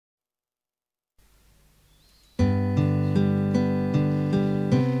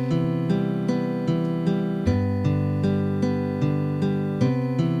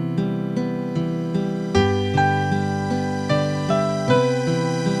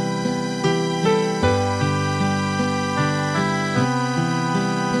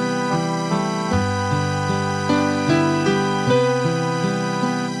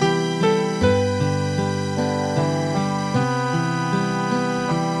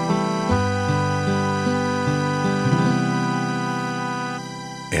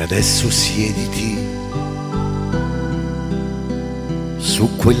adesso siediti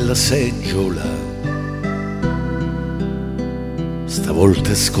su quella seggiola,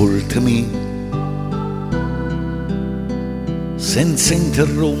 stavolta ascoltami senza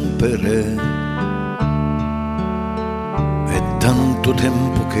interrompere. È tanto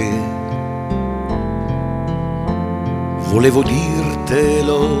tempo che volevo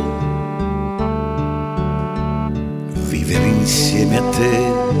dirtelo. Vivere insieme a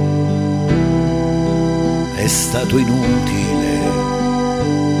te è stato inutile,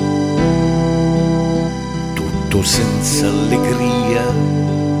 tutto senza allegria,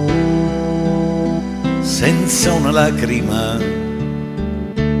 senza una lacrima,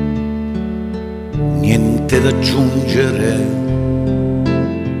 niente da aggiungere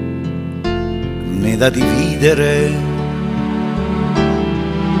né da dividere.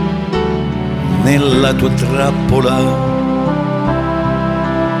 Nella tua trappola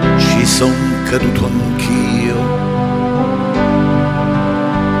ci son caduto anch'io,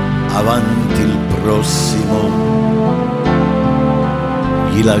 avanti il prossimo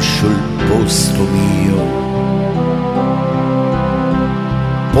gli lascio il posto mio.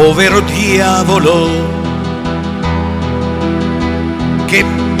 Povero diavolo, che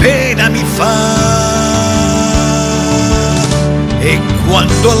pena mi fa. E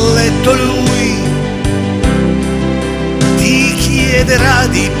quando a letto lui ti chiederà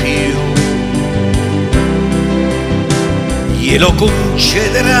di più, glielo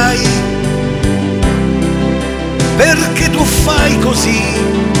concederai, perché tu fai così,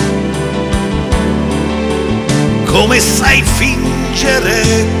 come sai fingere,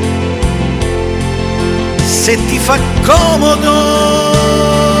 se ti fa comodo.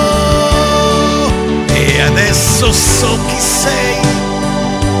 E adesso so chi sei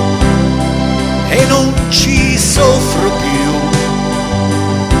e non ci soffro più,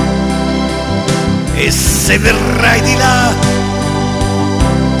 e se verrai di là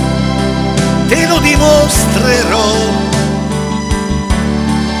te lo dimostrerò,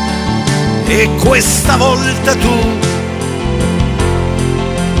 e questa volta tu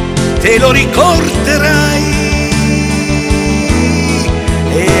te lo ricorderai.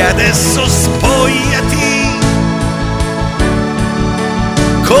 E adesso spogliati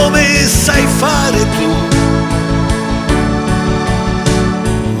come sai fare tu,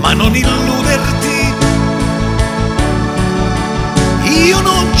 ma non illuderti, io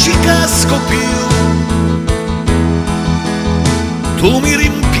non ci casco più. Tu mi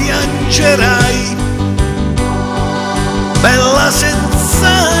rimpiangerai, bella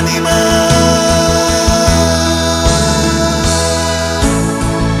senz'anima.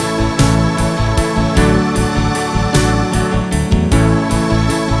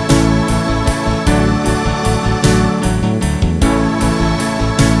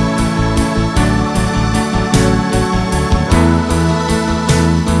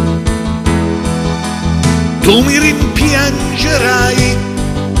 Tu mi rimpiangerai,